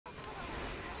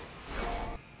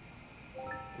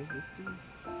What is this dude?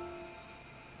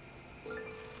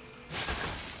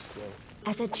 Whoa.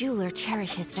 As a jeweler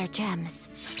cherishes their gems.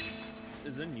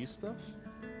 Is there new stuff?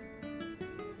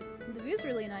 The view's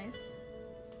really nice.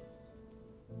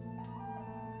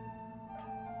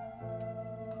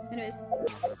 Anyways,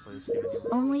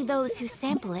 Only those who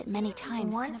sample it many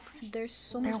times. Once, there's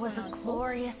so much there was a going on.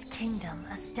 glorious kingdom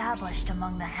established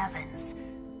among the heavens.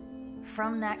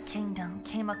 From that kingdom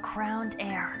came a crowned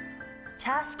heir,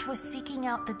 tasked with seeking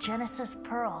out the Genesis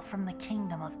Pearl from the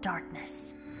kingdom of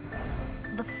darkness.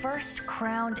 The first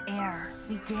crowned heir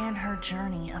began her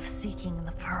journey of seeking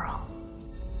the pearl.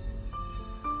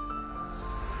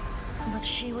 But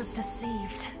she was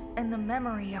deceived, and the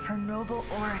memory of her noble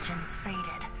origins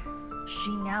faded.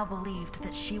 She now believed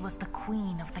that she was the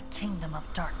queen of the kingdom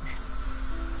of darkness.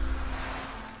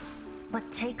 But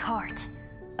take heart.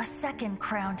 A second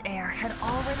crowned heir had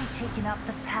already taken up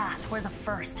the path where the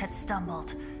first had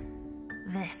stumbled.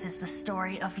 This is the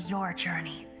story of your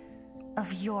journey,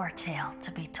 of your tale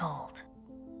to be told.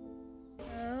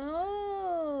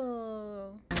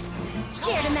 Oh.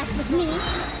 Dare to mess with me?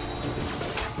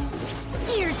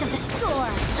 Gears of the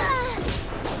storm!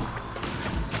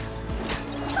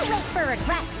 Too late for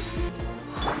regrets!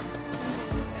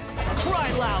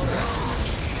 Cry louder!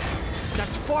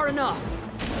 That's far enough!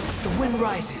 The wind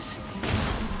rises.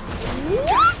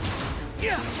 What?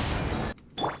 Yeah.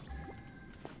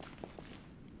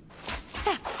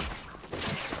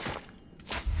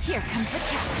 Here comes the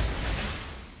catch.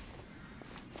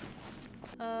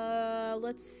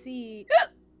 Let's see.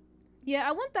 Yeah,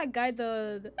 I want that guy,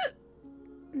 that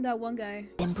one guy.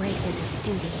 Embraces its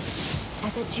duty.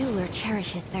 As a jeweler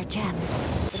cherishes their gems.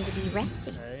 It'll be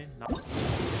resting.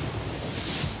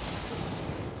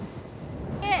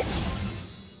 Okay,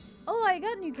 Oh, I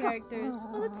got new characters.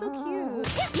 Oh, that's so cute.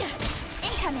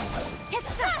 Incoming! Hit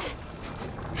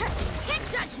Hit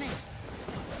judgment!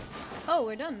 Oh,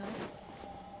 we're done now.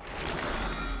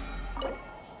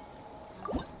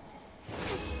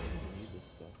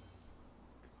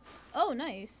 Oh,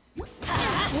 nice.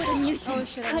 What a nuisance.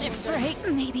 shit, Could it I'm break?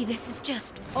 Maybe this is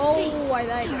just Oh, fate. I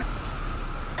died.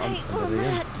 I will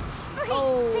not break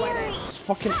Oh, I died. It's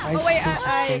fucking ice. Oh wait,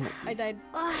 I died.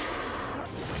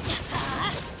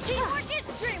 Teamwork is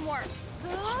dreamwork!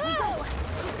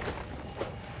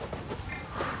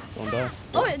 Don't die.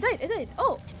 Oh, it died.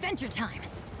 Oh. Adventure time!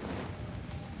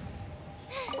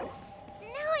 Now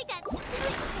I got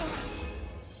strength.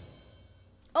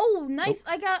 Oh, nice.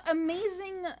 I got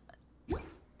amazing.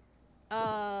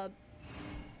 I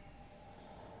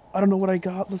don't know what I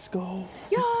got. Let's go.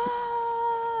 Yeah.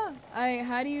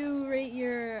 How do you rate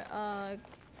your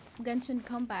Genshin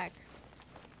comeback?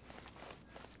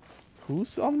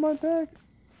 Who's on my back?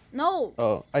 No.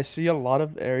 Oh, I see a lot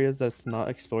of areas that's not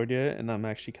explored yet, and I'm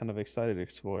actually kind of excited to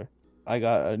explore. I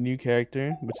got a new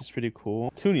character, which is pretty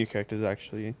cool. 2 new characters,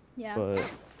 actually. Yeah.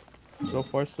 But so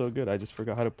far, so good. I just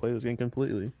forgot how to play this game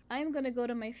completely. I'm gonna go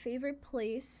to my favorite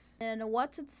place in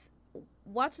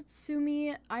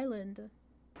Watsutsumi Island.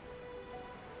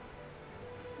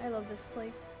 I love this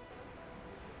place.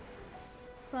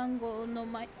 Sango no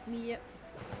Miya.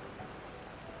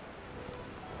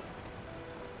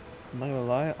 I'm not gonna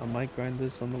lie, I might grind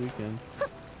this on the weekend.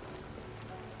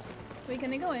 Wait,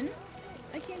 can I go in?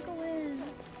 I can't go in.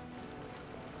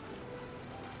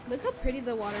 Look how pretty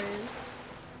the water is.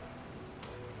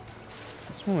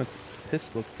 That's what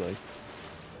piss looks like.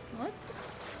 What?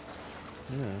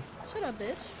 Yeah. Shut up,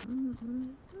 bitch.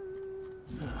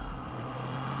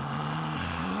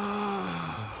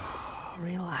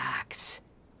 Relax.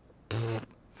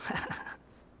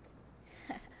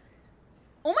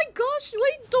 Oh my gosh,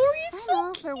 wait, Dory is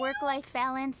so For work-life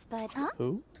balance, but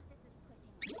Who?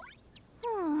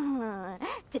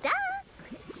 ta-da!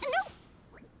 No!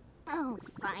 Oh,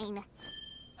 fine.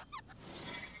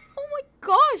 Oh my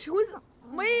gosh, who is?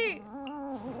 Wait,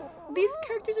 these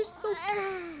characters are so.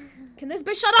 Can this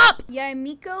bitch shut up? Yeah,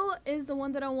 Miko is the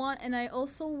one that I want, and I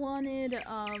also wanted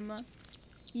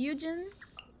Yunjin,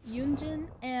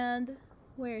 and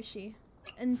where is she?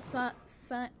 And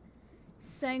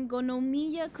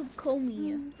Sangonomiya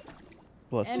Kukomi.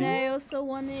 Bless And you. I also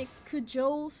wanted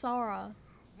Kujo Sara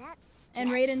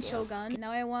and Raiden Shogun.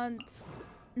 Now I want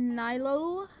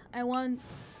Nilo. I want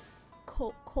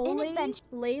Kole,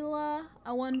 Layla.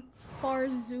 I want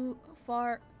Faruzan.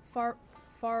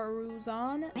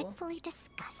 Dreadfully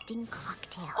disgusting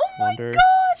cocktail. Oh my Wonder.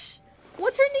 gosh!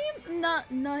 What's her name?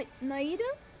 Naida?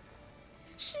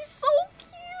 She's so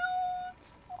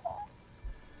cute! Oh,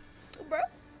 bro,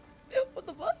 what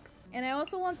the fuck? And I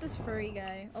also want this furry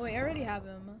guy. Oh wait, I already have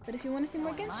him. But if you want to see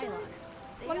more Genshin,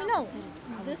 let me know.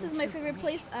 This is my favorite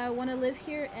place. I want to live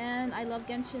here, and I love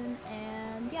Genshin,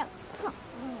 and yeah.